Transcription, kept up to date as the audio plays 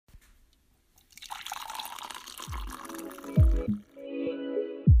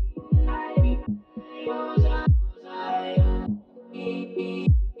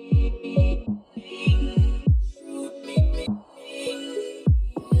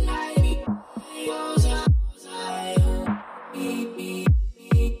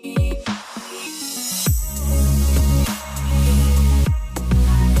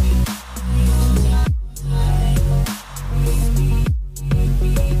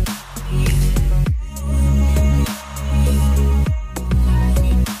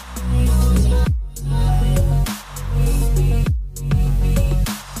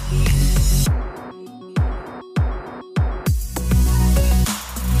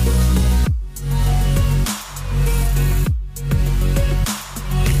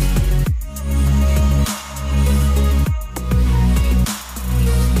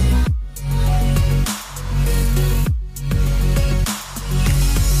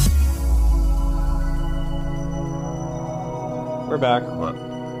We're back. What?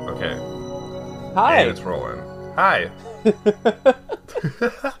 Okay. Hi. And it's rolling. Hi.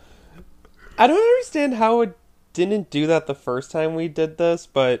 I don't understand how it didn't do that the first time we did this,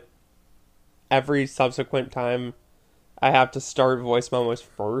 but every subsequent time I have to start voice memos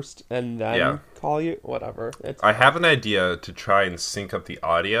first and then Yeah. call you. Whatever. It's I have an idea to try and sync up the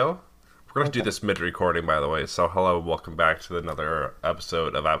audio. We're going to do Okay. this mid-recording, by the way. So, hello, welcome back to another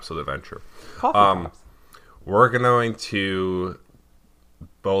episode of Absolute Adventure. coffee talks. We're going to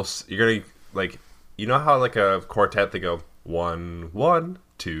both... You're going to, like... You know how, like, a quartet, they go 1, 1,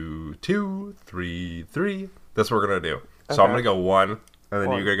 2, 2, 3, 3? That's what we're going to do. So, I'm Okay. going to go 1, and then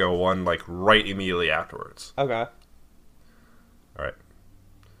One. you're going to go 1, like, right immediately afterwards. Okay. All right.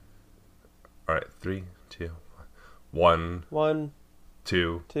 All right, 3, 2, 1, 1,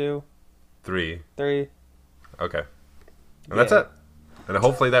 2, 2, 3. 3. Okay. And that's Yeah. it. And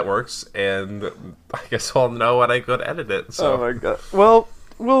hopefully that works, and I guess I'll know when I go to edit it. So Oh my god. Well,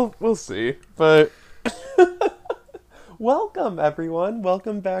 we'll see. But welcome everyone.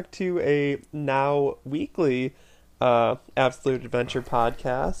 Welcome back to a now weekly Absolute Adventure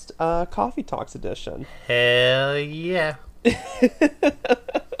podcast, Coffee Talks edition. hell yeah.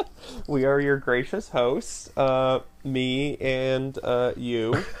 We are your gracious hosts, me and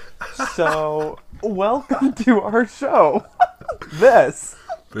you. So, welcome to our show. This.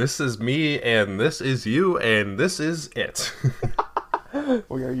 This is me, and this is you, and this is it.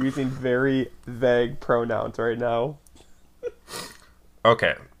 We are using very vague pronouns right now.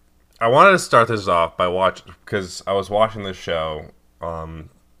 Okay. I wanted to start this off by because I was watching this show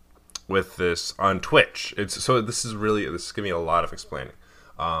with this on Twitch. This is giving me a lot of explaining.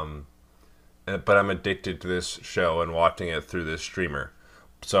 But I'm addicted to this show and watching it through this streamer.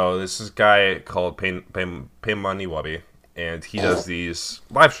 So this is a guy called Paymaniwabi, and he does these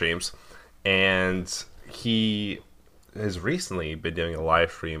live streams, and he has recently been doing a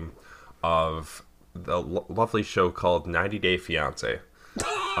live stream of the lovely show called 90 Day Fiancé.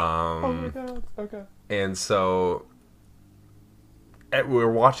 Oh my god. Okay. And so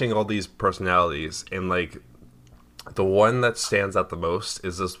we're watching all these personalities, and like the one that stands out the most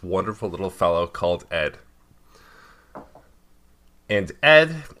is this wonderful little fellow called Ed. And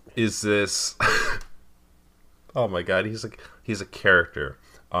Ed is this oh my god, he's a character.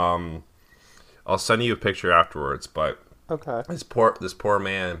 I'll send you a picture afterwards, but Okay. this poor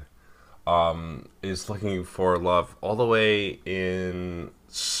man is looking for love all the way in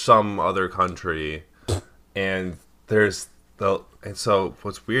some other country, and so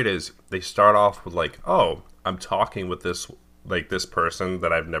what's weird is they start off with like, oh, I'm talking with this person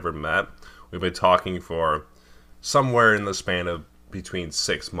that I've never met. We've been talking for somewhere in the span of between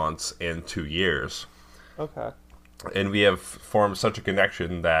 6 months and 2 years, Okay. and we have formed such a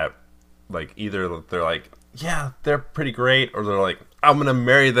connection that like either they're like, yeah, they're pretty great, or they're like, I'm gonna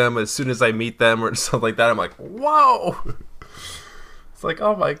marry them as soon as I meet them, or something like that. I'm like, whoa. It's like,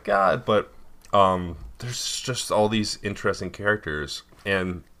 oh my god. But there's just all these interesting characters,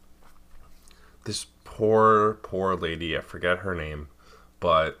 and this poor lady, I forget her name,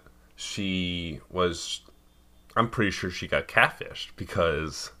 but I'm pretty sure she got catfished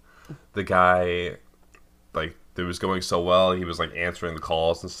because the guy, like, it was going so well, he was like answering the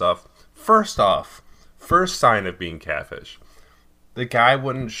calls and stuff. First sign of being catfish, the guy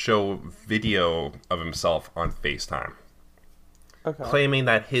wouldn't show video of himself on FaceTime, Okay. claiming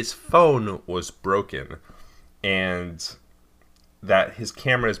that his phone was broken and that his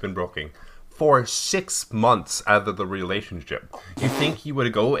camera has been broken for 6 months out of the relationship. You think he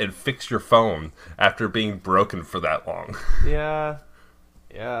would go and fix your phone after being broken for that long? Yeah.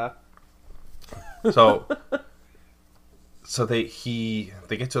 Yeah. So they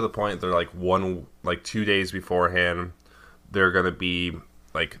get to the point, they're like 2 days beforehand, they're gonna be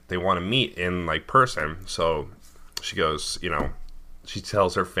like, they want to meet in like person. So she goes, she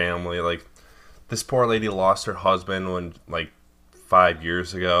tells her family, like, this poor lady lost her husband when like 5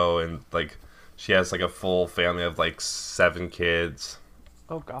 years ago, and like she has like a full family of like 7 kids.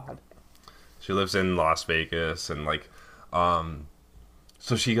 Oh god. She lives in Las Vegas, and like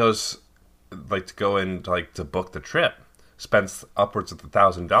so she goes like to go in like to book the trip, spends upwards of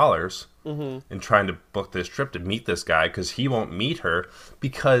 $1,000 in trying to book this trip to meet this guy, because he won't meet her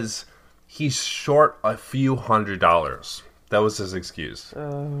because he's short a few $100s. That was his excuse.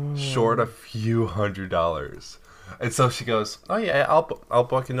 Short a few $100s. And so she goes, oh yeah, I'll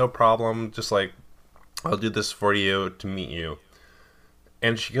book it, no problem, just like, I'll do this for you to meet you.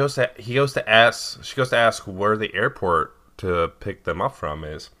 And she goes to ask where the airport to pick them up from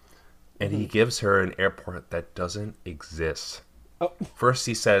is, and he gives her an airport that doesn't exist. Oh. First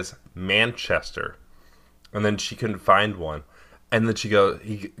he says Manchester, and then she couldn't find one, And then she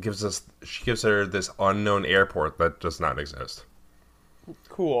gives her this unknown airport that does not exist.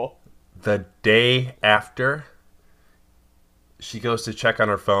 Cool. The day after, she goes to check on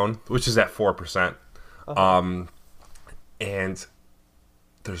her phone, which is at 4%. And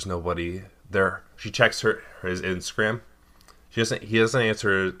there's nobody there. She checks his Instagram. He doesn't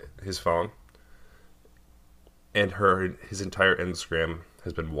answer his phone. And his entire Instagram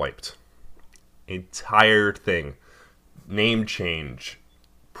has been wiped. Entire thing. Name change,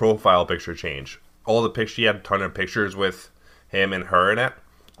 profile picture change, all the pictures. She had a ton of pictures with him and her in it,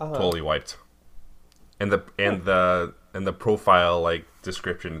 totally wiped. And the profile like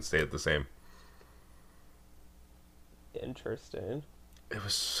description stayed the same. Interesting. It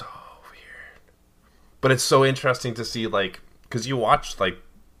was so weird, but it's so interesting to see, like, because you watch like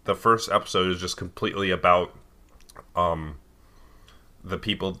the first episode is just completely about the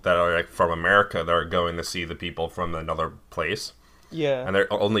people that are like from America that are going to see the people from another place. Yeah. And they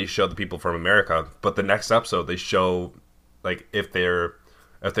only show the people from America, but the next episode they show like if they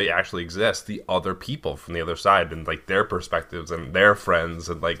actually exist, the other people from the other side and like their perspectives and their friends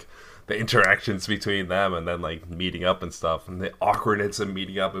and like the interactions between them and then like meeting up and stuff and the awkwardness of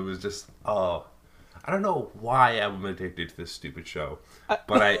meeting up. It was just I don't know why I'm addicted to this stupid show,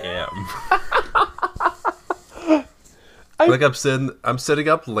 but I am. Like I'm sitting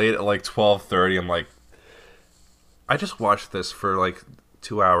up late at like 12:30. I'm like, I just watched this for like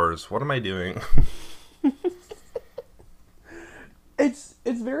 2 hours. What am I doing? It's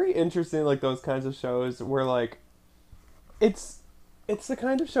very interesting, like those kinds of shows where like it's the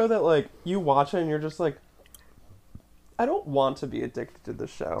kind of show that like you watch it and you're just like, I don't want to be addicted to this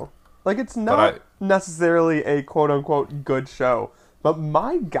show. Like it's not necessarily a quote unquote good show, but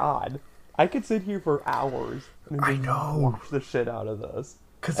my God, I could sit here for hours and just watch the shit out of this.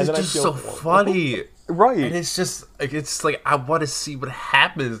 Because it's just so funny. Right. And it's like, I want to see what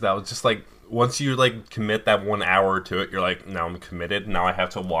happens now. It's just like, once you like commit that 1 hour to it, you're like, now I'm committed. Now I have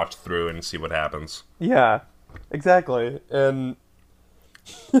to watch through and see what happens. Yeah, exactly. And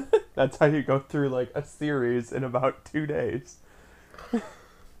that's how you go through like a series in about 2 days.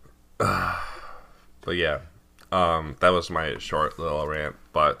 But yeah, that was my short little rant.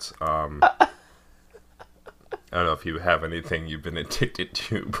 But I don't know if you have anything you've been addicted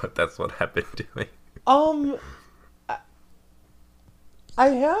to, but that's what I've been doing. I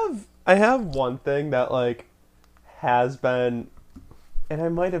have one thing that like has been, and I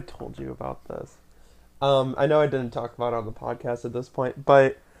might have told you about this. I know I didn't talk about it on the podcast at this point,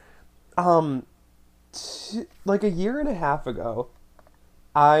 but like a year and a half ago,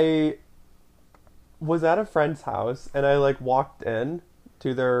 I was at a friend's house and I like walked in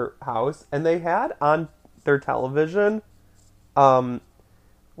to their house and they had on their television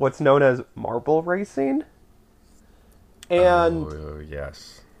what's known as marble racing. And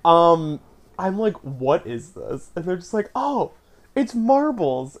yes. I'm like, what is this? And they're just like, oh, it's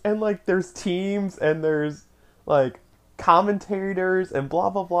marbles and like there's teams and there's like commentators and blah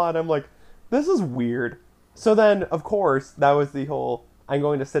blah blah, and I'm like, this is weird. So then of course that was the whole, I'm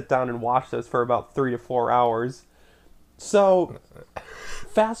going to sit down and watch this for about 3 to 4 hours. So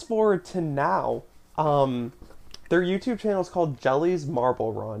fast forward to now, their YouTube channel is called Jelly's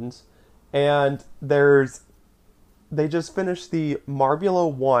Marble Runs, and they just finished the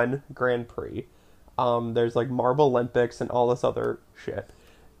Marbula 1 Grand Prix. There's like Marble Olympics and all this other shit.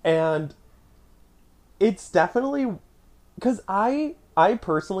 And it's definitely, because I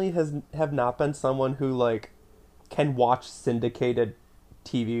personally have not been someone who like can watch syndicated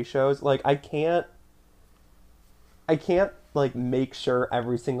TV shows. Like I can't like make sure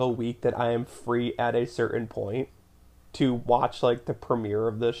every single week that I am free at a certain point to watch like the premiere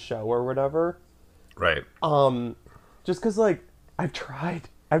of this show or whatever. Right. Just because like I've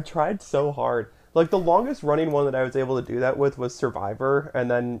tried so hard. Like the longest running one that I was able to do that with was Survivor, and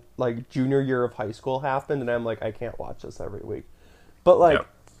then like junior year of high school happened and I'm like, I can't watch this every week. But like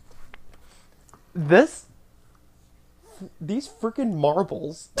these freaking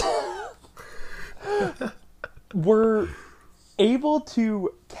marbles were able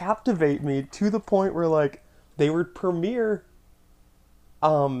to captivate me to the point where like they would premiere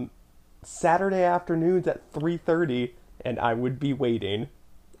Saturday afternoons at 3:30 and I would be waiting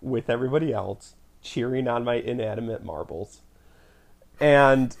with everybody else cheering on my inanimate marbles.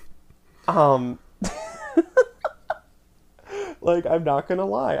 And like, I'm not gonna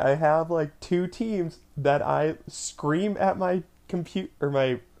lie, I have like 2 teams that I scream at my computer or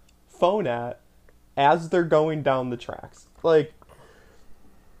my phone at as they're going down the tracks. Like,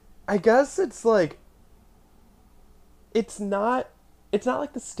 I guess it's like, it's not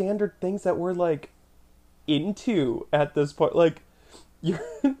like the standard things that we're like into at this point. Like you're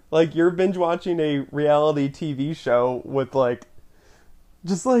you're binge watching a reality TV show with like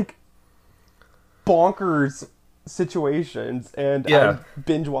just like bonkers situations, and Yeah. I'm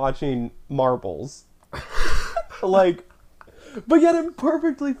binge watching Marbles. Like, but yet I'm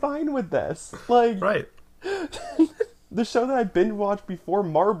perfectly fine with this. Like, Right. the show that I binge watched before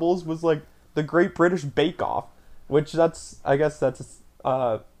Marbles was like The Great British Bake Off, which I guess that's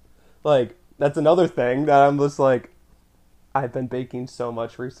like that's another thing that I'm just like, I've been baking so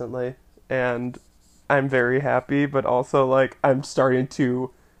much recently, and I'm very happy, but also like I'm starting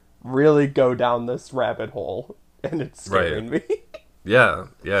to really go down this rabbit hole, and it's scaring me. Yeah,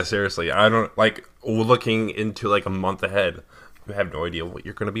 yeah, seriously. I don't like looking into like a month ahead. You have no idea what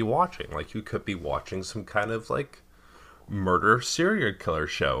you're going to be watching. Like you could be watching some kind of like murder serial killer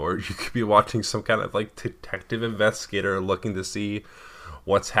show, or you could be watching some kind of like detective investigator looking to see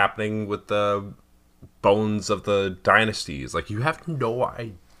what's happening with the bones of the dynasties. Like you have no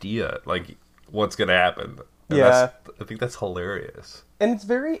idea like what's going to happen. And Yeah. I think that's hilarious. And it's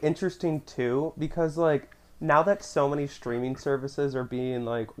very interesting too, because like now that so many streaming services are being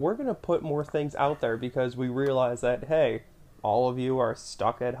like, we're gonna put more things out there because we realize that, hey, all of you are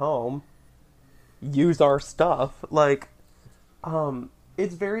stuck at home, use our stuff. Like,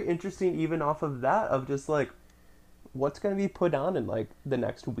 it's very interesting even off of that, of just like what's gonna be put on in like the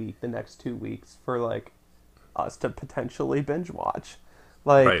next week, the next 2 weeks, for like us to potentially binge watch.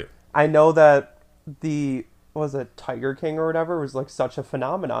 Like, Right. I know that the was it Tiger King or whatever was like such a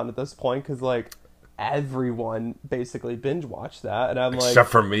phenomenon at this point, because like everyone basically binge watched that, and I'm like, Except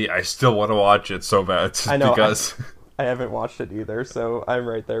for me, I still want to watch it so bad. I know, because I haven't watched it either, so I'm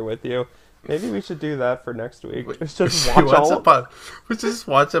right there with you. Maybe we should do that for next week. Let's just watch all. We just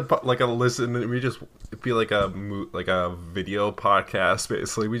watch like a listen, and we just it'd be like a video podcast.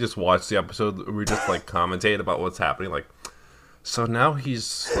 Basically, we just watch the episode. And we just like commentate about what's happening. Like, so now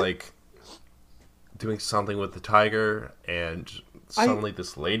he's like doing something with the tiger, and suddenly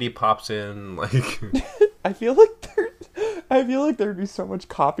this lady pops in. Like, I feel like there'd be so much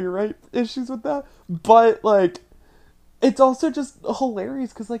copyright issues with that, but like, it's also just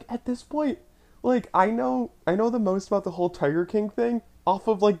hilarious because like at this point, like I know the most about the whole Tiger King thing off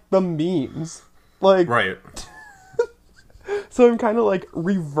of like the memes, like right? so I'm kind of like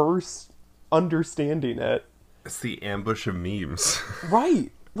reverse understanding it. It's the ambush of memes.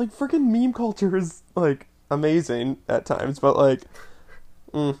 Right. Like, freaking meme culture is, like, amazing at times, but, like,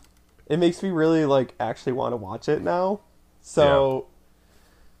 it makes me really, like, actually want to watch it now. So,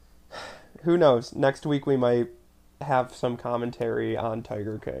 who knows? Next week we might have some commentary on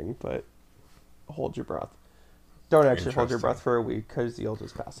Tiger King, but hold your breath. Don't actually hold your Interesting. breath for a week, because you'll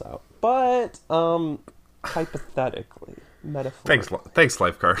just pass out. But, hypothetically, metaphorically. Thanks,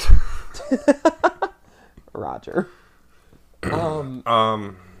 lifeguard. Roger.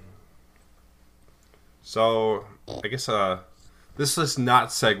 So I guess this does not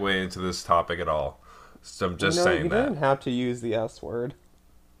segue into this topic at all. So I'm just saying you that. didn't have to use the S word.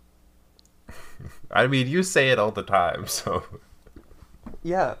 I mean, you say it all the time, so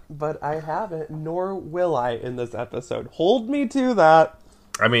Yeah, but I haven't, nor will I in this episode. Hold me to that.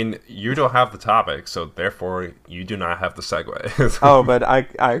 I mean, you don't have the topic, so therefore you do not have the segue. Oh, but I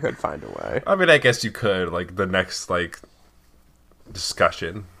could find a way. I mean, I guess you could, like, the next, like,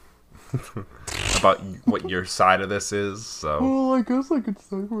 discussion about what your side of this is, so. Well, I guess I could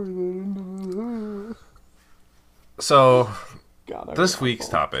segue that into So, God, I'm this awful. week's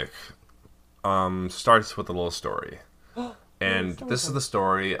topic starts with a little story. And this is the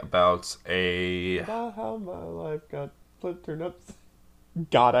story about About how my life got turned up.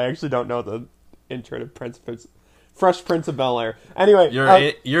 God, I actually don't know the intro to Fresh Prince of Bel-Air. Anyway,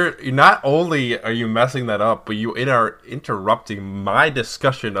 you're not only are you messing that up, but you are interrupting my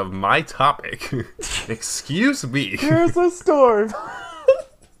discussion of my topic. Excuse me. here's a storm.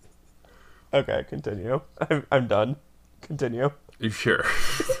 Okay, continue. I'm done. Continue. You sure?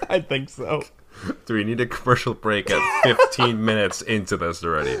 I think so. Do we need a commercial break at 15 minutes into this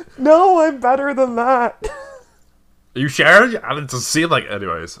already? No, I'm better than that. Are you sure? I didn't see like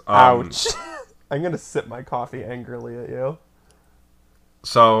anyways. Ouch. I'm gonna sip my coffee angrily at you.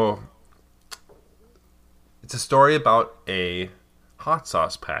 So it's a story about a hot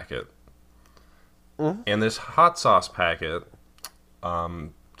sauce packet. And this hot sauce packet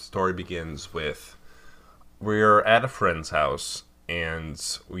story begins with we're at a friend's house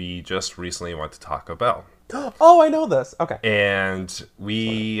and we just recently went to Taco Bell. Oh, I know this. Okay. And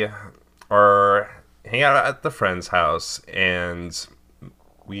we are hanging out at the friend's house and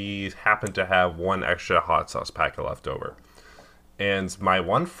we happen to have one extra hot sauce packet left over. And my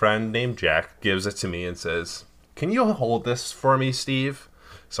one friend named Jack gives it to me and says, "Can you hold this for me, Steve?"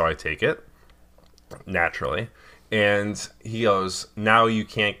 So I take it, naturally. And he goes, "Now you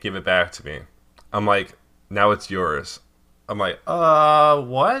can't give it back to me." I'm like, "Now it's yours." I'm like,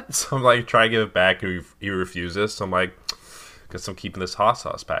 what?" So I'm like, try to give it back, and he refuses. So I'm like, guess I'm keeping this hot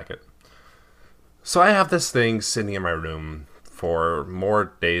sauce packet. So I have this thing sitting in my room for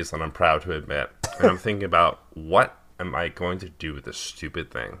more days than I'm proud to admit. And I'm thinking about, what am I going to do with this stupid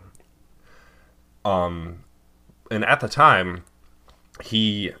thing? And at the time,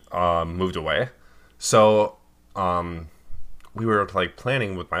 he moved away. So we were like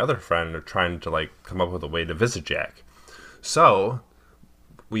planning with my other friend, or trying to like come up with a way to visit Jack. So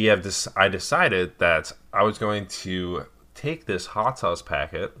we have this. I decided that I was going to take this hot sauce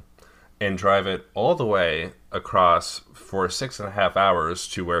packet and drive it all the way across for 6.5 hours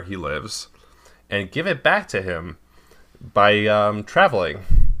to where he lives, and give it back to him by traveling.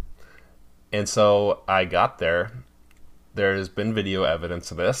 And so I got there. There's been video evidence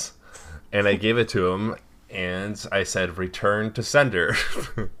of this, and I gave it to him, and I said, "Return to sender."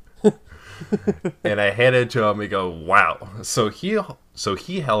 And I handed it to him. We go, "Wow!" So he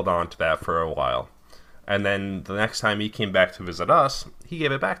held on to that for a while, and then the next time he came back to visit us, he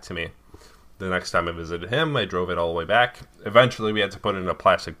gave it back to me. The next time I visited him, I drove it all the way back. Eventually, we had to put it in a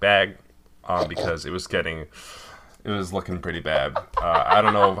plastic bag because it was looking pretty bad. I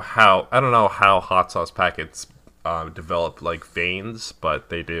don't know how hot sauce packets develop like veins, but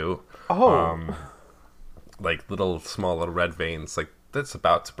they do. Oh, Like small little red veins, like that's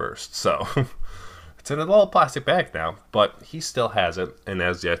about to burst. So it's in a little plastic bag now, but he still has it and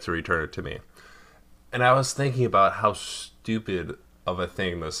has yet to return it to me. And I was thinking about how stupid of a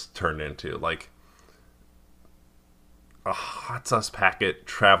thing this turned into. Like a hot sauce packet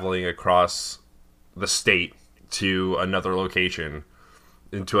traveling across the state to another location,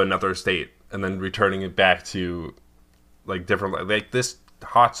 into another state, and then returning it back to like different, like this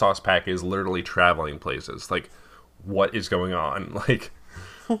hot sauce packet is literally traveling places. Like, what is going on? Like,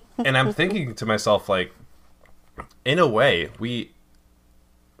 and I'm thinking to myself, like, in a way, we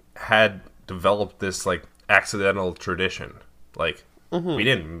had developed this like accidental tradition. Like, we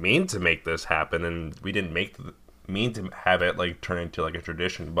didn't mean to make this happen, and we didn't mean to have it like turn into like a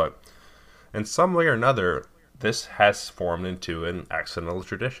tradition, but in some way or another, this has formed into an accidental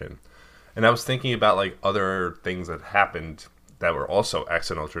tradition. And I was thinking about like other things that happened that were also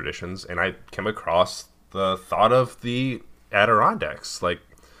accidental traditions, and I came across the thought of the Adirondacks. Like,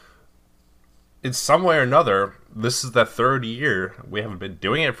 in some way or another, this is the third year. We haven't been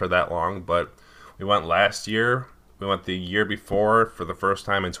doing it for that long, but we went last year. We went the year before for the first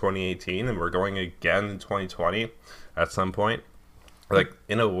time in 2018, and we're going again in 2020 at some point. Like,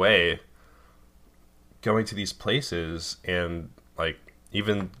 in a way, going to these places and like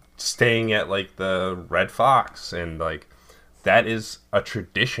even staying at like the Red Fox, and like that is a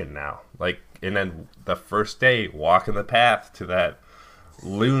tradition now. Like, and then the first day walking the path to that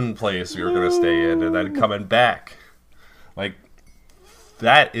loon place we were going to stay in, and then coming back, like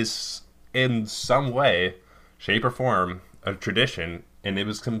that is in some way, shape, or form a tradition, and it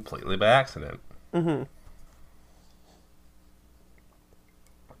was completely by accident. mm-hmm.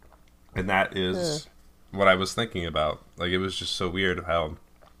 And that is what I was thinking about. Like, it was just so weird how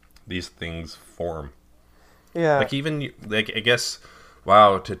these things form. Yeah. Like, even, like, I guess,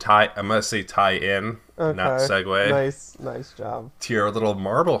 wow, I'm going to say tie in, Okay. not segue. Nice job. To your little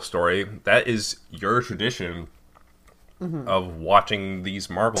marble story, that is your tradition of watching these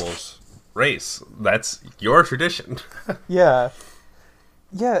marbles race. That's your tradition. Yeah.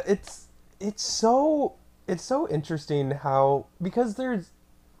 Yeah, it's so interesting how, because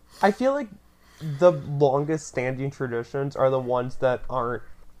I feel like the longest standing traditions are the ones that aren't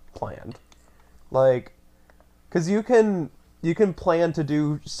planned. Like, because you can plan to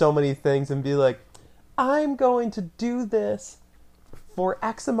do so many things and be like, I'm going to do this for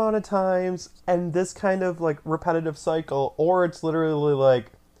X amount of times and this kind of like repetitive cycle, or it's literally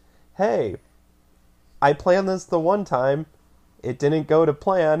like, hey, I planned this the one time, it didn't go to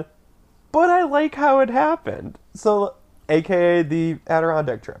plan, but I like how it happened. So, aka the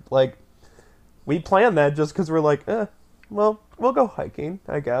Adirondack trip. Like, we planned that just because we're like, well, we'll go hiking,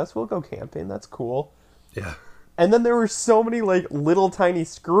 I guess. We'll go camping. That's cool. Yeah. And then there were so many, like, little tiny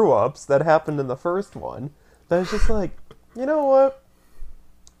screw-ups that happened in the first one that it's just like, you know what?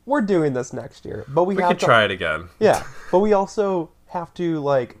 We're doing this next year. But we have could try it again. Yeah. But we also have to,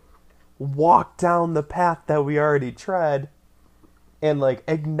 like, walk down the path that we already tread and, like,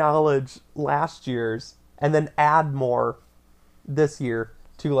 acknowledge last year's and then add more this year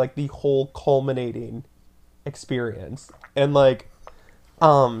to, like, the whole culminating experience. And, like,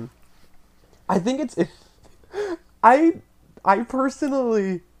 Um, I think it's I I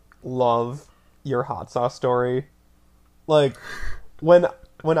personally love your hot sauce story. Like when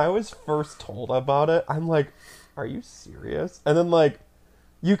when I was first told about it, I'm like, "Are you serious?" And then like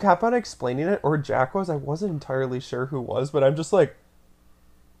you kept on explaining it, or Jack was. I wasn't entirely sure who was, but I'm just like,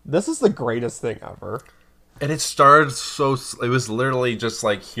 this is the greatest thing ever. And it started so. It was literally just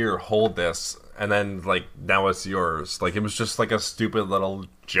like, here, hold this, and then like now it's yours. Like it was just like a stupid little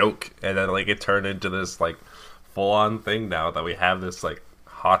joke, and then like it turned into this like full on thing now that we have this like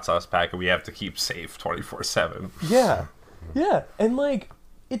hot sauce pack and we have to keep safe 24/7. Yeah, yeah, and like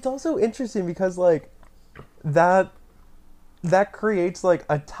it's also interesting because like that that creates like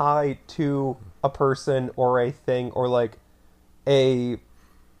a tie to a person or a thing or a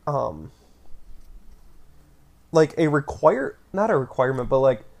um like a require not a requirement but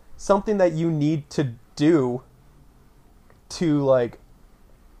like something that you need to do to like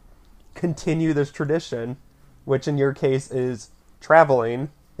continue this tradition, which in your case is traveling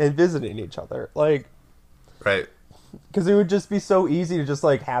and visiting each other, like Right. because it would just be so easy to just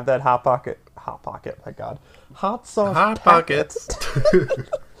like have that hot pocket, my god, hot sauce Hot packet, pockets.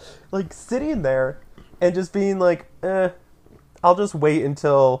 like sitting there and just being like, I'll just wait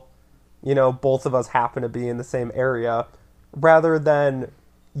until, both of us happen to be in the same area, rather than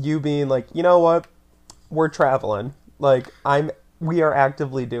you being like, you know what, we're traveling. Like we are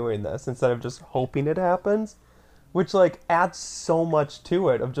actively doing this instead of just hoping it happens, which like adds so much to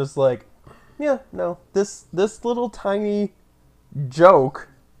it of just like, yeah, no, this little tiny joke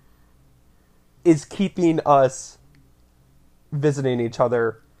is keeping us visiting each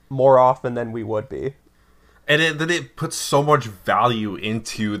other more often than we would be. And then it puts so much value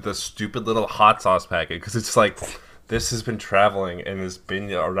into the stupid little hot sauce packet because it's like, this has been traveling and has been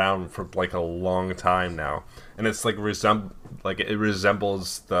around for like a long time now, and it's like it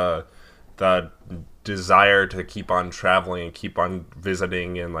resembles the desire to keep on traveling and keep on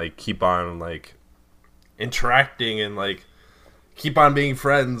visiting and like keep on like interacting and like keep on being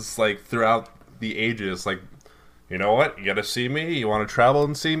friends like throughout the ages. Like, you know what? You gotta see me. You want to travel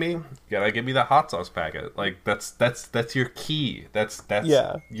and see me? You gotta give me the hot sauce packet. Like that's your key. That's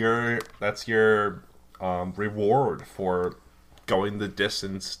Yeah. your reward for going the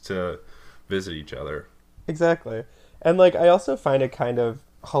distance to visit each other. Exactly. And like I also find it kind of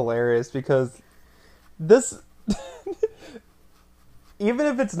hilarious because this even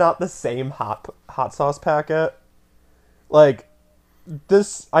if it's not the same hot sauce packet, like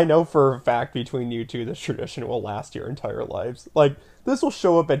this, I know for a fact between you two this tradition will last your entire lives. Like this will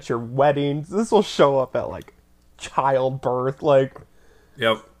show up at your weddings, this will show up at like childbirth, like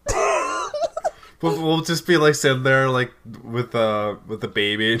Yep. We'll just be like sitting there like with the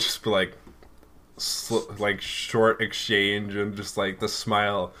baby and just be like like short exchange and just like the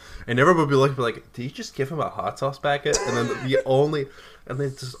smile, and everyone would be looking like, did you just give him a hot sauce packet? And then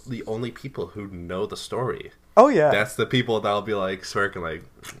just the only people who know the story, oh yeah, that's the people that'll be like smirking like,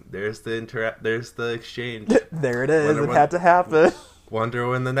 there's the exchange. There it is. It had to happen. Wonder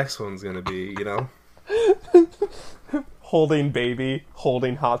when the next one's gonna be, Holding baby,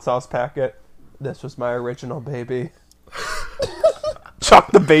 holding hot sauce packet. This was my original baby.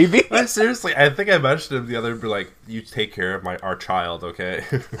 Chuck the baby. Seriously, I think I mentioned him the other, be like, you take care of our child, okay?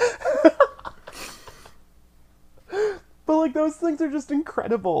 But like those things are just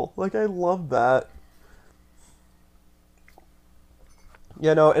incredible. Like I love that.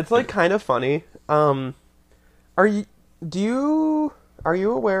 It's like kind of funny. Are you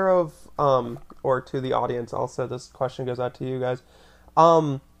aware of or to the audience also, this question goes out to you guys.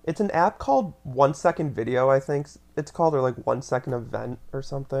 It's an app called 1 Second Video, I think it's called, or like 1 Second Event or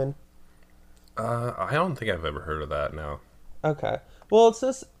something. I don't think I've ever heard of that, no. Okay. Well,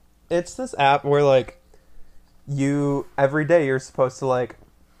 it's this app where like every day you're supposed to like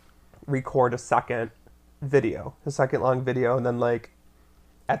record a second long video, and then like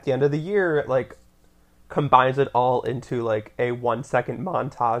at the end of the year it like combines it all into like a 1 second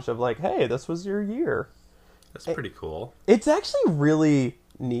montage of like, hey, this was your year. That's pretty cool. It's actually really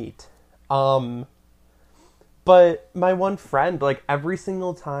neat. But my one friend, like every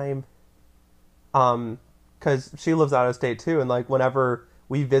single time, because she lives out of state too, and like whenever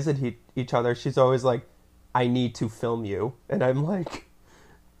we visit each other, she's always like, I need to film you. And I'm like,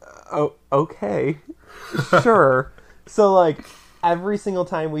 oh, okay, sure. So like every single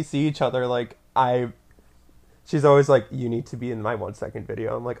time we see each other, like she's always like, you need to be in my 1 second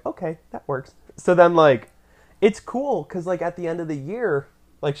video. I'm like, okay, that works. So then like, it's cool because like at the end of the year,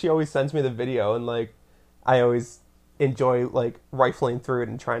 like she always sends me the video, and like I always enjoy like rifling through it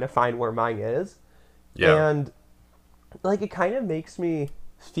and trying to find where mine is. Yeah. And like, it kind of makes me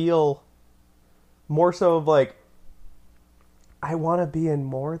feel more so of like, I want to be in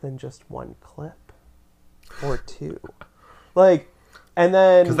more than just one clip or two. Like, and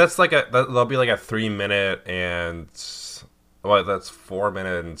Because then, that's like that'll be like a 3 minute and well, that's 4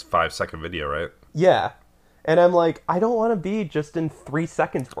 minute and 5 second video, right? yeah. And I'm like, I don't want to be just in 3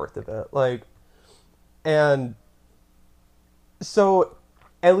 seconds worth of it. Like, and so,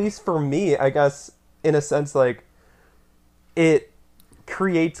 at least for me, I guess, in a sense, like, it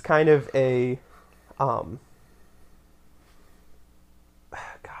creates kind of a, um,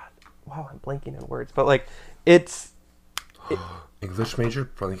 God, wow, I'm blanking on words, but like, it's, English major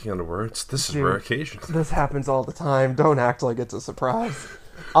blanking on the words. This is dude, rare occasion. this happens all the time. Don't act like it's a surprise.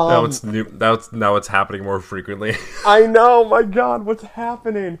 Now it's new. Now it's happening more frequently. I know, my God, what's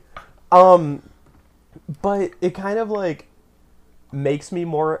happening? Um, but it kind of like makes me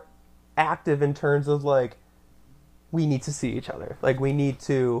more active in terms of like, we need to see each other. Like, we need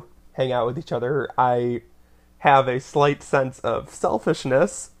to hang out with each other. I have a slight sense of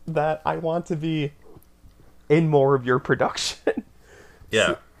selfishness that I want to be in more of your production.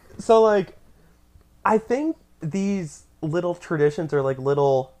 Yeah. So, like, I think these little traditions are like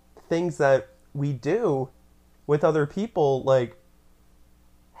little things that we do with other people, like,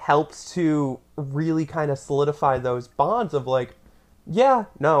 helps to really kind of solidify those bonds of like, yeah,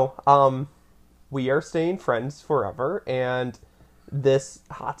 no, we are staying friends forever, and this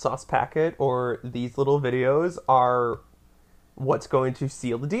hot sauce packet or these little videos are what's going to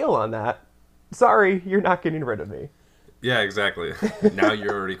seal the deal on that. Sorry, you're not getting rid of me. Yeah, exactly. Now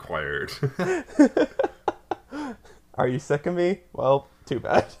you're required. Are you sick of me? Well, too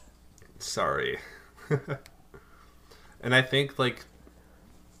bad. Sorry. And I think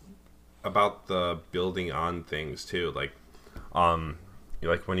about the building on things too, like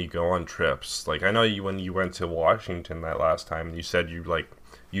when you go on trips. Like, I know you when you went to Washington that last time, you said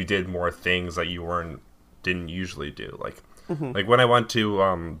you did more things that you didn't usually do. Like when I went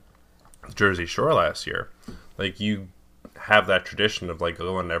to Jersey Shore last year, like, you have that tradition of like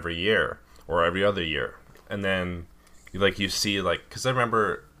going every year or every other year, and then you see, like, because I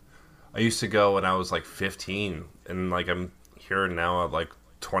remember I used to go when I was like 15, and like I'm here now at like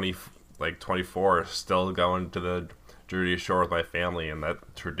 24, still going to the Jersey Shore with my family, and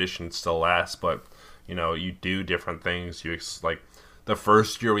that tradition still lasts. But you do different things. Like, the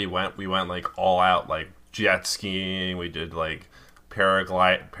first year we went like all out, like jet skiing. We did like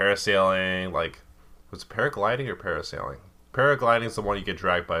parasailing. Like, was it paragliding or parasailing? Paragliding is the one you get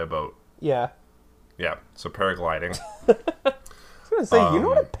dragged by a boat. Yeah. Yeah, so paragliding. I was gonna say, you know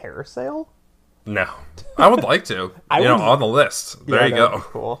what a parasail? No, I would like to. On the list. There you go.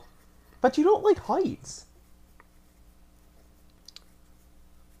 Cool. But you don't like heights.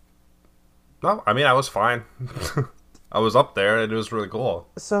 No, I mean, I was fine. I was up there, and it was really cool.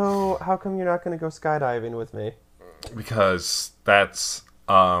 So how come you're not gonna go skydiving with me? Because that's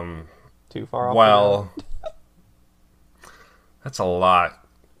Too far off. well, that's a lot.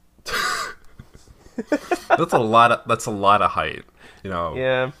 That's a lot of height.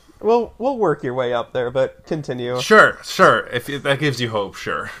 Yeah. We'll work your way up there, but continue. Sure. If that gives you hope,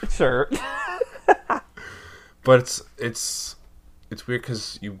 sure. Sure. But it's weird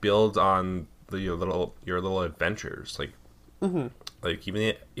because you build on your little adventures, like like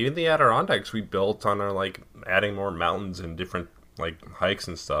even the Adirondacks, we built on our like adding more mountains and different like hikes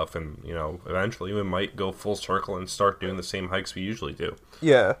and stuff, and eventually we might go full circle and start doing the same hikes we usually do,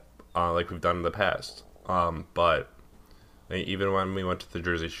 Yeah. like we've done in the past. But even when we went to the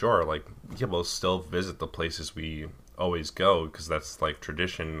Jersey Shore, like, yeah, we'll still visit the places we always go, because that's like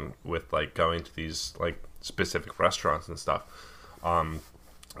tradition with like going to these like specific restaurants and stuff.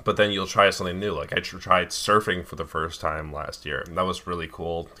 But then you'll try something new. Like, I tried surfing for the first time last year, and that was really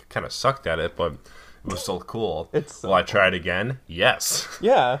cool. Kind of sucked at it, but it was still cool. Will I try it again? Yes.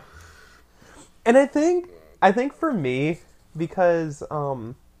 Yeah. And I think for me, because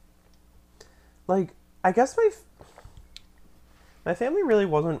like, I guess my family really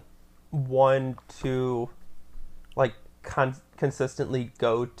wasn't one to like consistently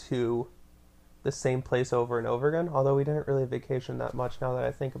go to the same place over and over again, although we didn't really vacation that much now that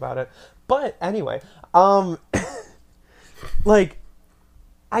I think about it. But anyway, like,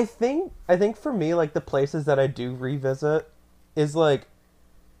 I think for me, like, the places that I do revisit is like,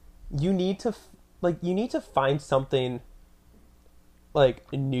 you need to find something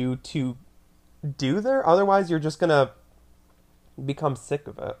like new to do there. Otherwise, you're just gonna become sick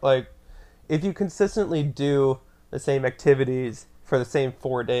of it. Like, if you consistently do the same activities for the same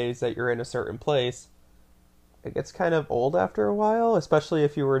 4 days that you're in a certain place, it gets kind of old after a while, especially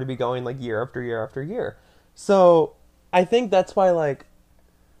if you were to be going like year after year after year. So I think that's why, like,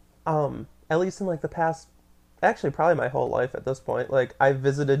 at least in like the past, actually probably my whole life at this point, like I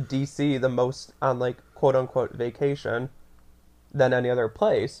visited DC the most on like quote unquote vacation than any other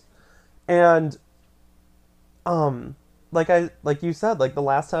place. And like you said, like the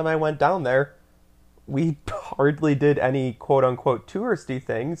last time I went down there, we hardly did any quote unquote touristy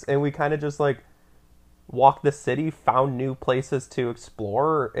things, and we kind of just like walked the city, found new places to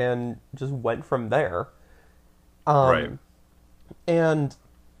explore, and just went from there. Right. And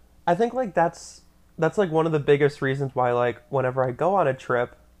I think like that's like one of the biggest reasons why like whenever I go on a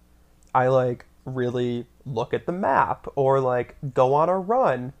trip, I like really look at the map or like go on a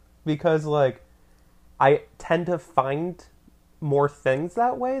run, because like I tend to find more things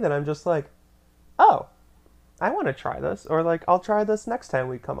that way that I'm just like, "Oh, I want to try this," or like I'll try this next time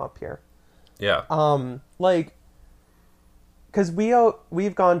we come up here. Yeah. Like cuz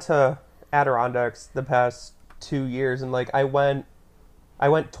we've gone to Adirondacks the past 2 years, and like I went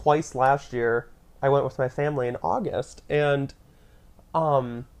twice last year. I went with my family in August, and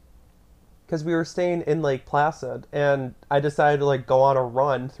um because we were staying in Lake Placid, and I decided to like go on a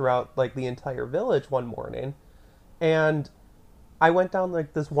run throughout like the entire village one morning, and I went down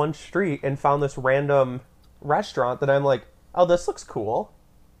like this one street and found this random restaurant that I'm like, oh, this looks cool.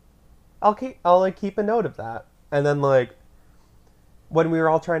 I'll like keep a note of that. And then like when we were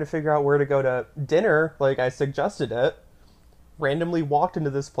all trying to figure out where to go to dinner, like I suggested it, randomly walked into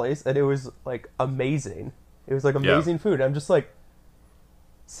this place, and it was like amazing. It was like Yeah. amazing food. I'm just like,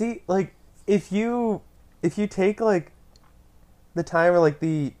 see, like if you take like the time, or like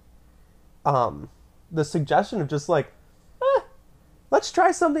um the suggestion of just like, let's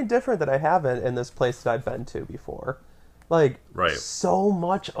try something different that I haven't in this place that I've been to before. Like Right. so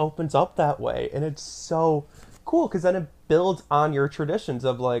much opens up that way, and it's so cool because then it builds on your traditions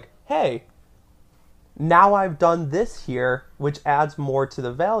of like, hey, now I've done this here, which adds more to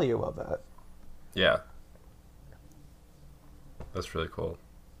the value of it. Yeah. That's really cool.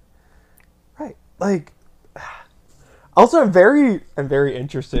 Right. Like also I'm very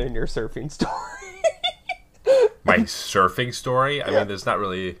interested in your surfing story. My surfing story? I Yeah. mean, there's not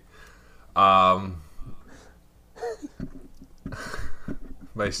really um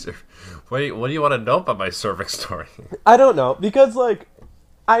my surf. What do you want to know about my surfing story? I don't know, because like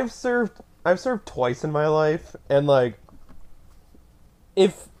I've surfed twice in my life, and like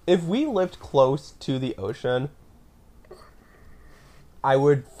if we lived close to the ocean, I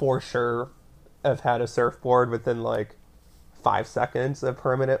would for sure have had a surfboard within like 5 seconds of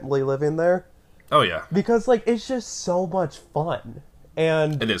permanently living there, Oh yeah. because like it's just so much fun.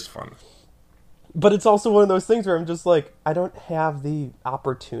 And It is fun. but it's also one of those things where I'm just like, I don't have the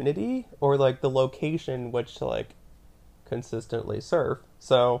opportunity or like the location which to like consistently surf.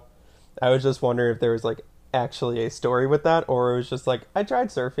 So I was just wondering if there was like actually a story with that, or it was just like I tried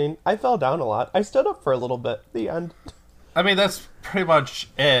surfing, I fell down a lot, I stood up for a little bit, the end. I mean, that's pretty much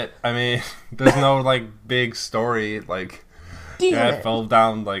it. I mean, there's no like big story. Like, Damn yeah, I it. fell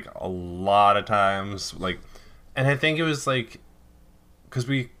down like a lot of times. Like, and I think it was like because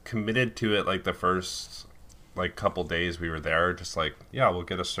we committed to it like the first like couple days we were there. Just like, yeah, we'll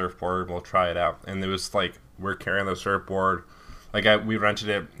get a surfboard, we'll try it out. And it was like we're carrying the surfboard. Like, we rented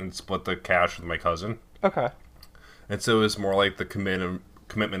it and split the cash with my cousin. Okay. And so it was more like the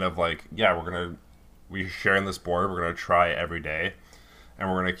commitment of like, yeah, we're sharing this board, we're gonna try every day, and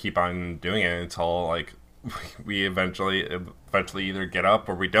we're gonna keep on doing it until like we eventually either get up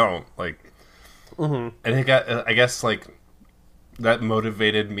or we don't. Like, and I guess like that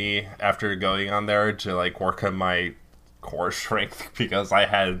motivated me after going on there to like work on my core strength because I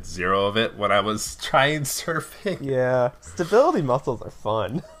had zero of it when I was trying surfing. Yeah. Stability muscles are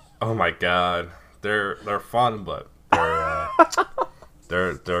fun. Oh my god, they're fun, but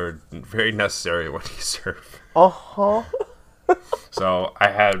they're very necessary when you surf. Uh-huh. So I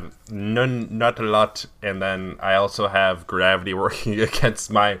had not a lot, and then I also have gravity working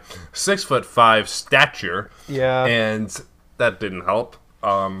against my 6'5" stature, Yeah. and that didn't help.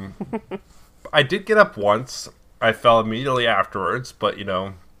 I did get up once. I fell immediately afterwards, but you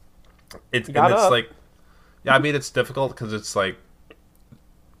know, it's up. like, yeah, I mean it's difficult because it's like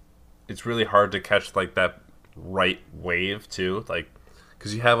it's really hard to catch like that right wave too, like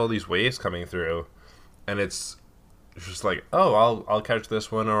because you have all these waves coming through, and it's just like, oh, I'll catch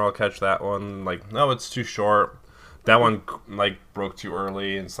this one or I'll catch that one. Like, no, it's too short. That one like broke too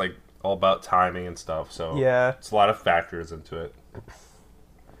early. And it's like all about timing and stuff. So Yeah. it's a lot of factors into it.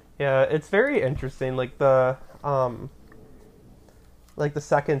 Yeah, it's very interesting. Like the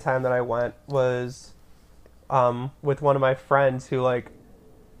second time that I went was with one of my friends who like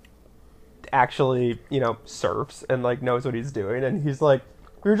actually, surfs and like knows what he's doing. And he's like,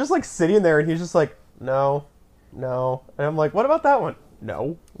 we were just like sitting there and he's just like, no, no. And I'm like, what about that one?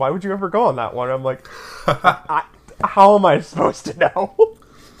 No. Why would you ever go on that one? I'm like, how am I supposed to know?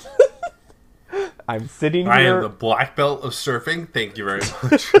 I'm sitting here. I am the black belt of surfing. Thank you very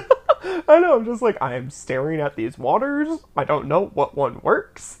much. I know, I'm just like, I am staring at these waters. I don't know what one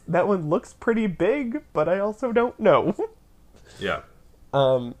works. That one looks pretty big, but I also don't know. Yeah.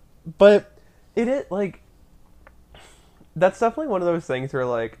 But it is, like, that's definitely one of those things where,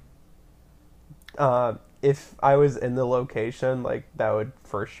 like, if I was in the location, like, that would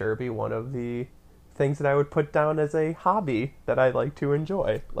for sure be one of the things that I would put down as a hobby that I like to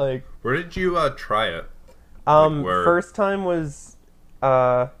enjoy. Like, where did you try it? First time was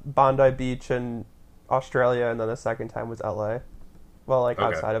Bondi Beach in Australia, and then the second time was LA. Well, like,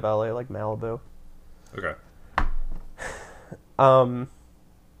 Okay. outside of LA, like Malibu. Okay.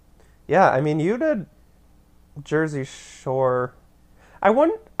 Yeah, I mean, you did Jersey Shore.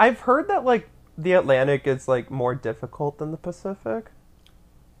 I've heard that, like, the Atlantic is, like, more difficult than the Pacific.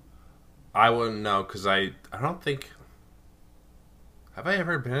 I wouldn't know, because I don't think... Have I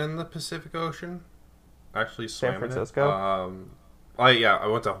ever been in the Pacific Ocean? Actually swam San Francisco? Yeah, I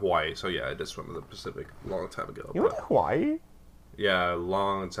went to Hawaii, so yeah, I did swim in the Pacific a long time ago. You went to Hawaii? Yeah, a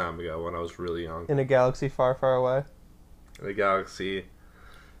long time ago when I was really young. In a galaxy far, far away? In a galaxy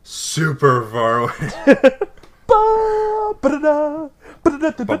super far away.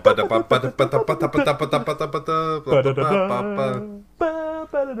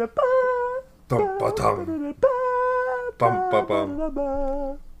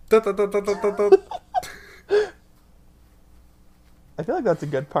 I feel like that's a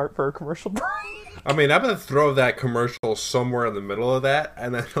good part for a commercial break. I mean, I'm gonna throw that commercial somewhere in the middle of that,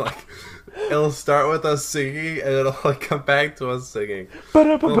 and then like it'll start with us singing, and it'll like come back to us singing.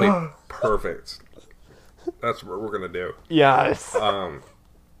 It'll be perfect. That's what we're gonna do. Yes.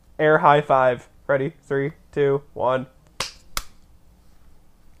 Air high five. Ready? 3, 2, 1.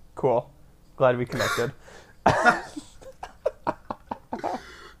 Cool. Glad we connected.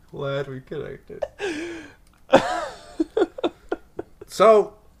 Glad we connected.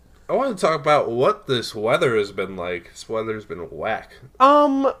 So, I want to talk about what this weather has been like. This weather's been whack.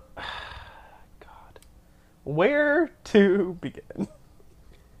 God. Where to begin?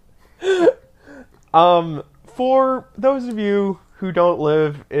 For those of you who don't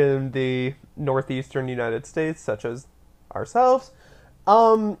live in the northeastern United States, such as ourselves,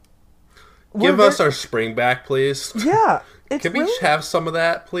 Give us our spring back, please. Yeah. It's Can we really, have some of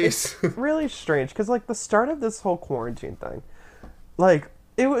that, please? really strange, because, like, the start of this whole quarantine thing, like,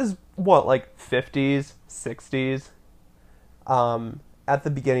 it was, what, like, 50s, 60s, at the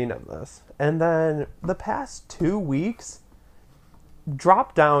beginning of this. And then the past 2 weeks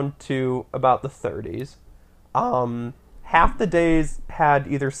dropped down to about the 30s. Half the days had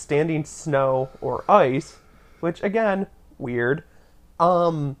either standing snow or ice, which, again, weird.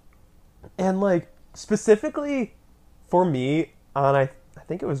 And, like, specifically for me, on, I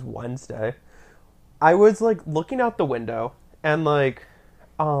think it was Wednesday, I was, like, looking out the window, and, I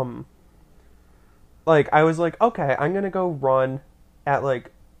was like, okay, I'm gonna go run at,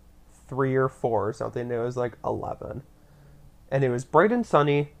 like, 3 or 4 or something, and it was, like, 11. And it was bright and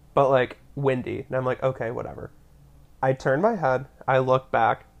sunny, but, like, windy, and I'm like, okay, whatever. I turned my head, I look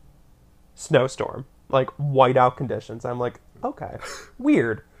back, snowstorm, like, whiteout conditions. I'm like, okay,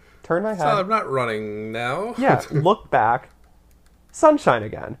 weird. Turn my head. So I'm not running now. Yeah, look back, sunshine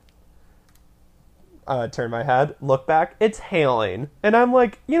again. Turn my head, look back, it's hailing. And I'm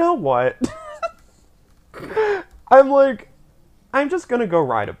like, you know what? I'm just gonna go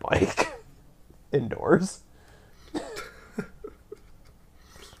ride a bike indoors.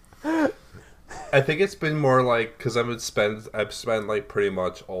 I think it's been more like because I've spent like pretty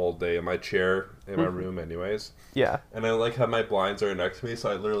much all day in my chair in my room, anyways. Yeah. And I like how my blinds are next to me, so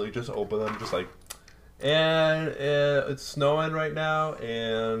I literally just open them, just like, and it's snowing right now,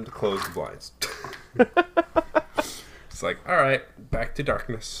 and close the blinds. It's like, all right, back to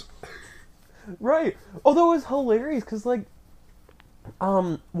darkness. Right. Although it was hilarious because, like,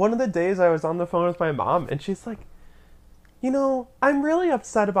 one of the days I was on the phone with my mom, and she's like, you know, I'm really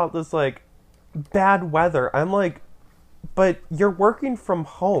upset about this, like, bad weather. I'm like, but you're working from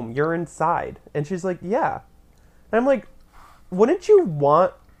home. You're inside. And she's like, yeah. And I'm like, wouldn't you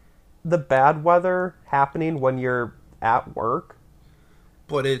want the bad weather happening when you're at work?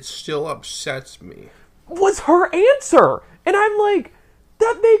 But it still upsets me. Was her answer. And I'm like,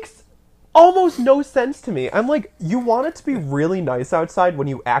 that makes almost no sense to me. I'm like, you want it to be really nice outside when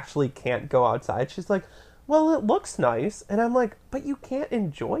you actually can't go outside? She's like, well, it looks nice. And I'm like, but you can't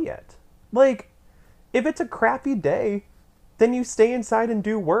enjoy it. like, if it's a crappy day, then you stay inside and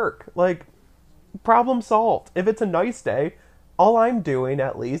do work. Like, problem solved. If it's a nice day, all I'm doing,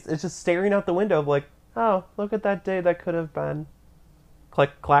 at least, is just staring out the window of like, oh, look at that day that could have been.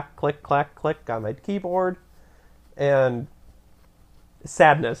 Click, clack, click, clack, click on my keyboard. And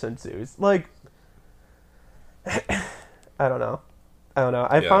sadness ensues. Like, I don't know.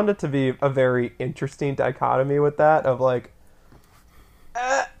 I found it to be a very interesting dichotomy with that of like,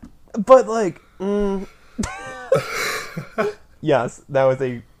 but like, yes, that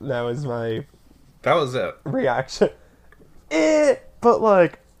was my reaction. But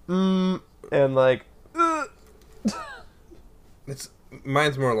like, and like,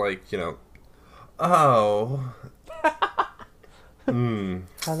 mine's more like, oh.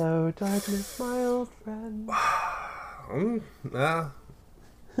 Hello, darkness, my old friend.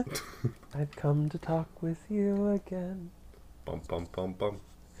 I've come to talk with you again. Bum, bum, bum, bum.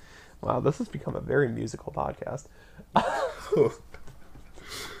 Wow, this has become a very musical podcast.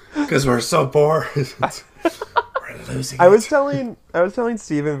 Because we're so bored. We're losing I was telling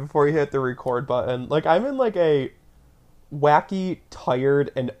Steven before he hit the record button, like, I'm in like a wacky,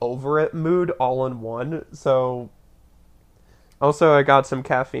 tired, and over it mood all in one. So also I got some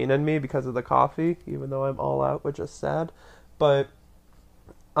caffeine in me because of the coffee, even though I'm all out, which is sad. But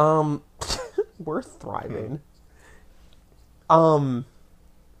we're thriving.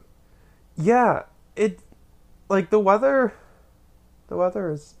 Yeah, it, like, the weather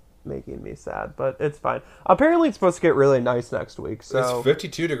is making me sad, but it's fine. Apparently it's supposed to get really nice next week, so it's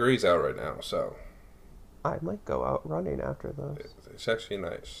 52 degrees out right now, so I might go out running after this. It's actually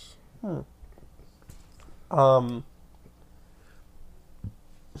nice.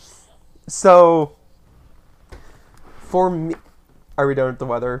 So for me, are we done with the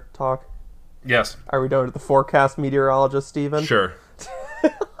weather talk? Yes. Are we done with the forecast meteorologist, Steven? Sure.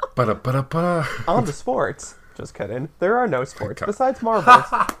 Ba-da-ba-da-ba. On to sports. Just kidding. There are no sports besides marbles.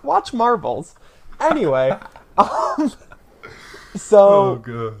 Watch marbles. Anyway, so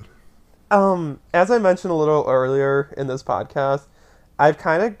good. As I mentioned a little earlier in this podcast, I've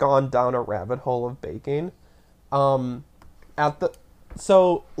kind of gone down a rabbit hole of baking.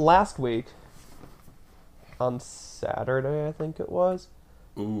 So last week on Saturday, I think it was.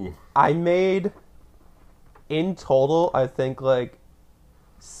 Ooh. I made, in total, I think like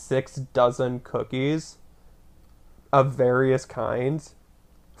 6 dozen cookies of various kinds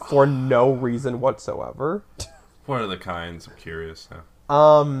for no reason whatsoever. What are the kinds? I'm curious now.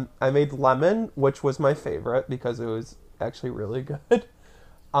 I made lemon, which was my favorite because it was actually really good.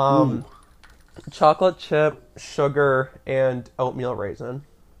 Chocolate chip, sugar, and oatmeal raisin.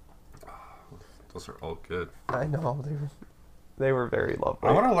 Those are all good. I know, they were very lovely.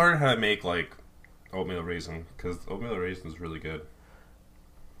 I want to learn how to make like oatmeal raisin because oatmeal raisin is really good.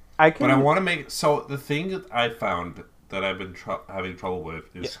 But I want to make... So, the thing that I found that I've been having trouble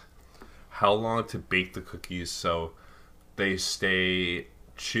with is how long to bake the cookies so they stay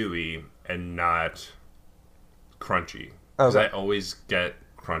chewy and not crunchy. Because I always get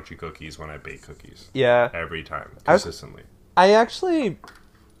crunchy cookies when I bake cookies. Yeah. Every time. Consistently. I actually...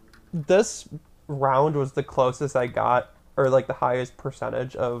 This round was the closest I got, or like the highest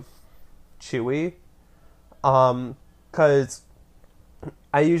percentage of chewy. Because...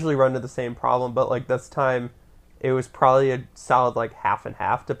 I usually run into the same problem, but like this time it was probably a solid like half and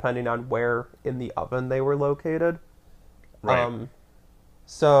half depending on where in the oven they were located. Right.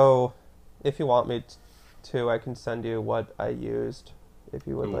 So if you want me to, I can send you what I used if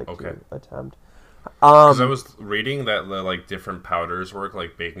you would like to attempt. Because I was reading that like different powders work,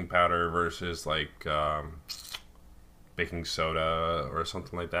 like baking powder versus like baking soda or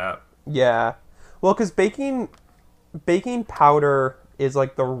something like that. Yeah. Well, because baking powder is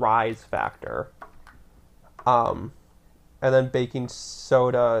like the rise factor. And then baking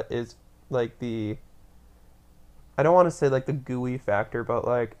soda is like the, I don't want to say like the gooey factor, but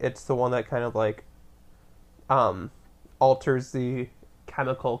like it's the one that kind of like alters the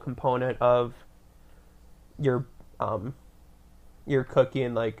chemical component of your cookie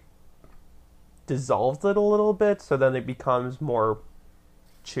and like dissolves it a little bit, so then it becomes more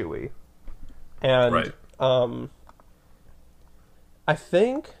chewy. And I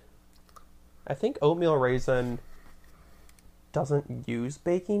think oatmeal raisin doesn't use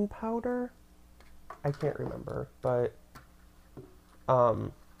baking powder. I can't remember, but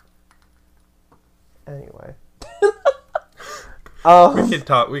anyway. We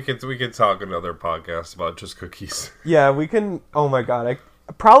can talk another podcast about just cookies. Yeah, we can. Oh my god,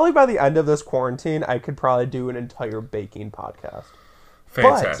 probably by the end of this quarantine, I could probably do an entire baking podcast.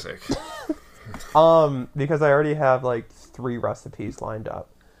 Fantastic. Because I already have like 3 recipes lined up.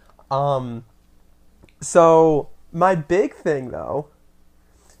 Um, so my big thing though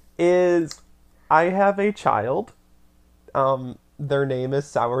is I have a child. Their name is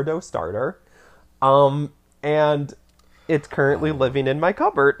Sourdough Starter. And it's currently living in my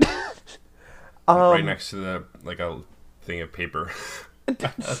cupboard. Right next to the like a thing of paper.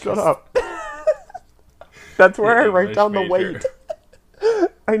 Shut up. That's where I write English down the major.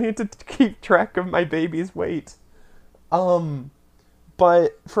 weight. I need to keep track of my baby's weight.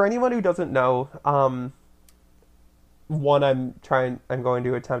 But for anyone who doesn't know, one, I'm going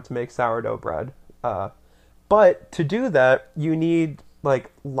to attempt to make sourdough bread. But to do that, you need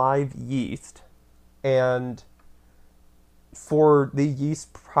like live yeast. And for the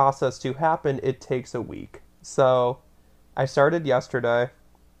yeast process to happen, it takes a week. So I started yesterday,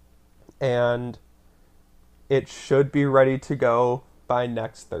 and it should be ready to go by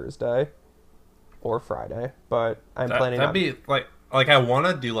next Thursday or Friday. But I'm planning That'd on... be like I want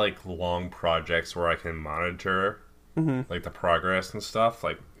to do like long projects where I can monitor like the progress and stuff.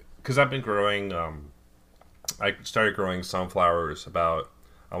 Like, because I've been growing. I started growing sunflowers about,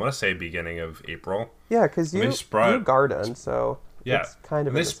 I want to say, beginning of April. Yeah, because you garden, so Yeah, it's kind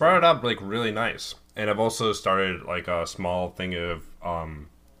of... and they sprouted up like really nice. And I've also started like a small thing of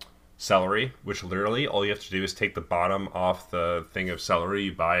celery, which literally all you have to do is take the bottom off the thing of celery.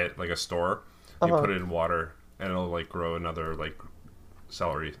 You buy it like a store, you put it in water, and it'll like grow another like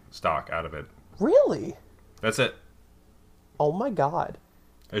celery stalk out of it. Really? That's it. Oh my god.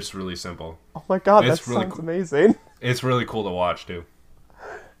 It's really simple. Oh my god, It's that really sounds cool. amazing. It's really cool to watch too.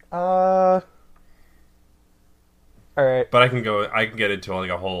 Alright. But I can get into like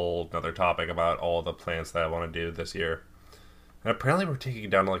a whole another topic about all the plants that I want to do this year. And apparently we're taking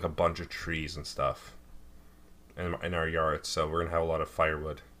down like a bunch of trees and stuff in our yards, so we're gonna have a lot of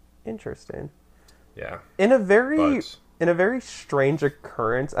firewood. Interesting. Yeah. In a very But strange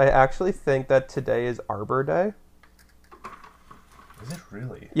occurrence, I actually think that today is Arbor Day. is it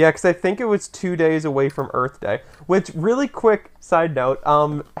really? Yeah, because I think it was 2 days away from Earth Day. Which, really quick side note,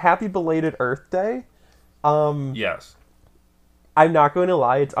 happy belated Earth Day. Yes. I'm not going to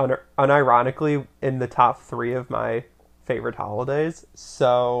lie, it's unironically in the top 3 of my favorite holidays.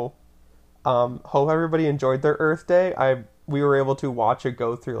 So, hope everybody enjoyed their Earth Day. We were able to watch it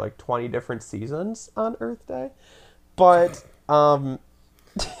go through like 20 different seasons on Earth Day. But,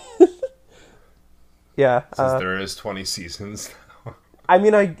 yeah. Since there is 20 seasons. I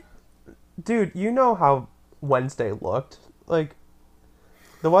mean, dude, you know how Wednesday looked. Like,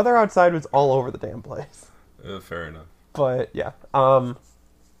 the weather outside was all over the damn place. Fair enough. But, yeah.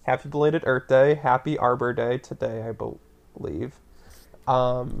 Happy belated Earth Day. Happy Arbor Day today, I believe.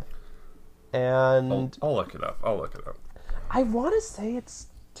 And... I'll look it up. I want to say it's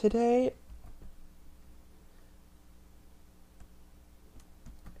today.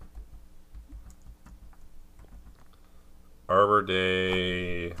 Arbor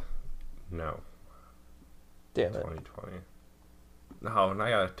Day. No. Damn it. 2020. No, and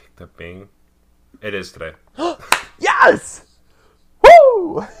I gotta take the Bing. It is today. Yes!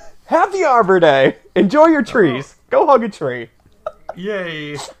 Woo! Happy Arbor Day. Enjoy your trees. Go hug a tree.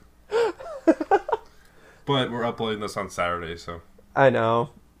 Yay! But we're uploading this on Saturday, so I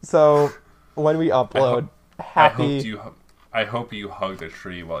know. So, when we upload, happy... I hope you hugged a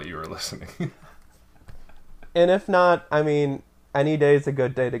tree while you were listening. And if not, I mean, any day is a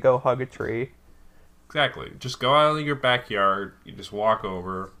good day to go hug a tree. Exactly. Just go out in your backyard. You just walk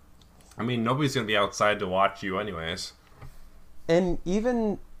over. I mean, nobody's going to be outside to watch you anyways. And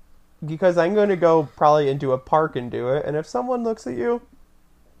even because I'm going to go probably into a park and do it, and if someone looks at you,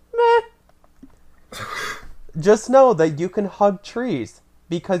 meh. Just know that you can hug trees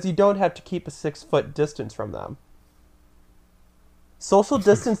because you don't have to keep a 6-foot distance from them. Social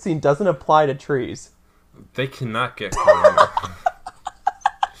distancing doesn't apply to trees. They cannot get corona.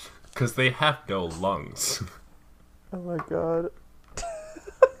 Because they have no lungs. Oh my god.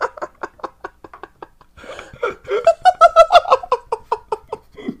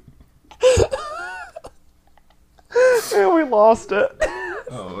 And we lost it.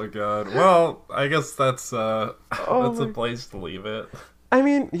 Oh my god. Well, I guess that's a place to leave it. I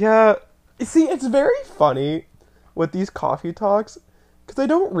mean, yeah. See, it's very funny with these coffee talks because I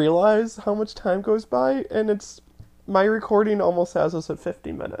don't realize how much time goes by, and my recording almost has us at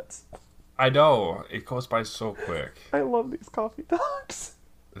 50 minutes. I know. It goes by so quick. I love these coffee talks.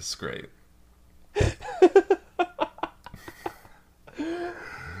 It's great.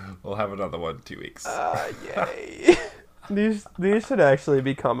 We'll have another one in 2 weeks. Yay. These should actually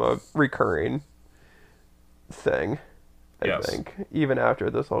become a recurring thing, I think, even after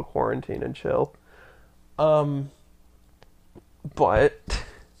this whole quarantine and chill. But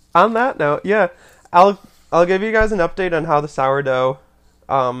On that note, yeah, I'll give you guys an update on how the sourdough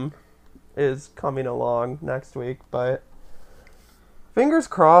is coming along next week, but fingers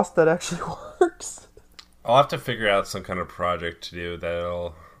crossed that actually works. I'll have to figure out some kind of project to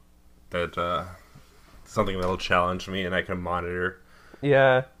do something that'll challenge me and I can monitor.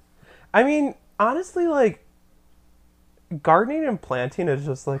 Yeah. I mean, honestly, like, gardening and planting is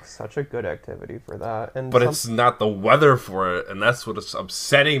just, like, such a good activity for that. But it's not the weather for it, and that's what is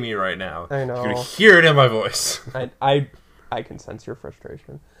upsetting me right now. I know. You can hear it in my voice. I can sense your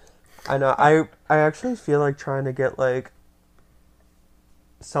frustration. I know. I actually feel like trying to get, like,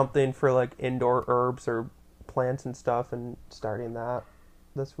 something for, like, indoor herbs or plants and stuff and starting that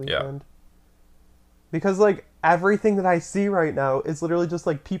this weekend. Because, like, everything that I see right now is literally just,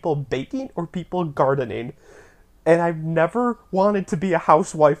 like, people baking or people gardening. And I've never wanted to be a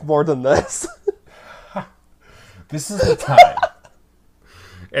housewife more than this. This is the time.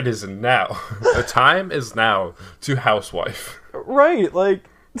 It is now. The time is now to housewife. Right, like...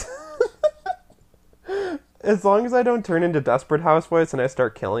 As long as I don't turn into Desperate Housewives and I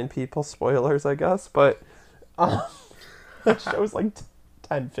start killing people, spoilers, I guess, but... that show's, like,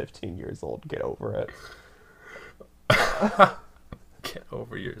 10, 15 years old. Get over it. Get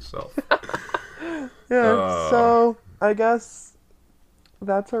over yourself. Yeah, so I guess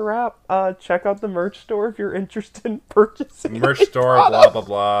that's a wrap. Check out the merch store if you're interested in purchasing Merch any store, products. blah, blah,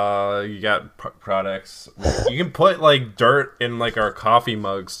 blah. You got products. You can put, like, dirt in, like, our coffee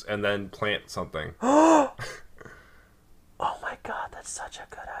mugs and then plant something. Oh my god, that's such a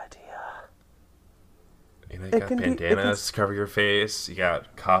good idea. You know, you got bandanas to cover your face. You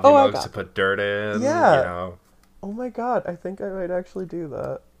got coffee Oh, mugs to put dirt in. Yeah. You know. Oh my god, I think I might actually do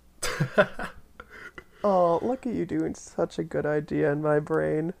that. Oh, look at you doing such a good idea in my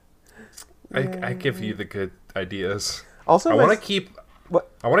brain. I give you the good ideas. Also, I want to keep.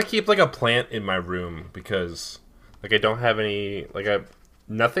 What? I want to keep like a plant in my room because, like, I don't have any.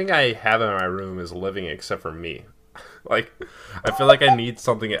 Nothing I have in my room is living except for me. Like, I feel like I need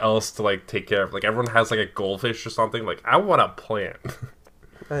something else to, like, take care of. Like, everyone has, like, a goldfish or something. Like, I want a plant.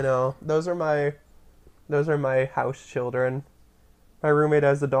 I know. Those are my house children. My roommate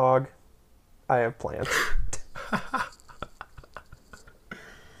has a dog. I have plants.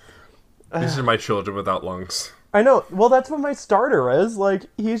 These are my children without lungs. I know. Well, that's what my starter is. Like,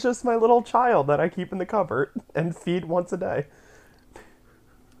 he's just my little child that I keep in the cupboard and feed once a day.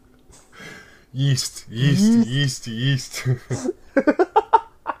 Yeast. It's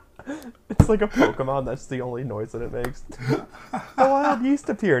like a Pokemon. That's the only noise that it makes. The wild yeast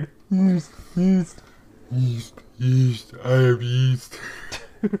appeared. Yeast. I have yeast.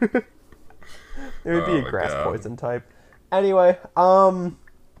 It would be a grass God. poison type. Anyway,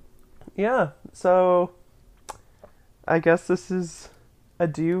 yeah, so I guess this is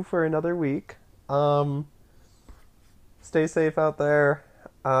adieu for another week. Stay safe out there.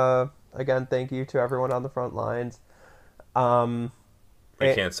 Again, thank you to everyone on the front lines. I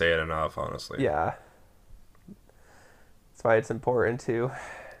can't say it enough, honestly. Yeah. That's why it's important to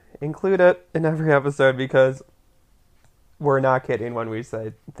include it in every episode because we're not kidding when we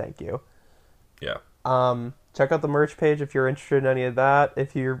say thank you. Yeah. Check out the merch page if you're interested in any of that.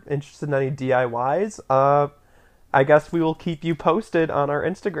 If you're interested in any DIYs, I guess we will keep you posted on our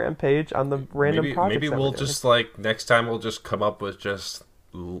Instagram page on the random projects. Maybe we'll just, like, next time we'll just come up with just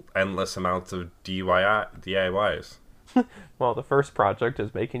endless amounts of DIYs. Well, the first project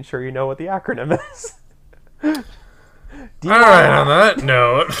is making sure you know what the acronym is. Alright, on that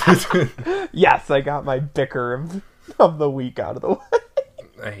note. Yes, I got my bicker of the week out of the way.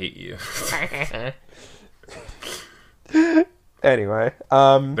 I hate you. Anyway,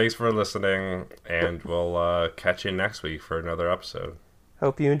 thanks for listening, and we'll catch you next week for another episode.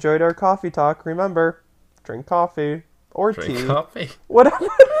 Hope you enjoyed our coffee talk. Remember, drink coffee or Drink tea. coffee. Whatever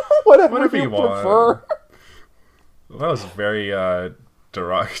you prefer. Want. Well, that was very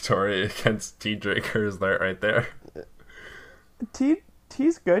derogatory against tea drinkers there, right there.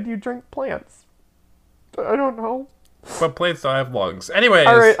 Tea's good. You drink plants. I don't know. But plants don't have lungs. Anyways.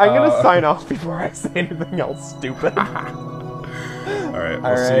 Alright, I'm gonna sign off before I say anything else stupid. Alright,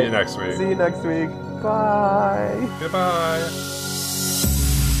 we'll see you next week. See you next week. Bye. Goodbye.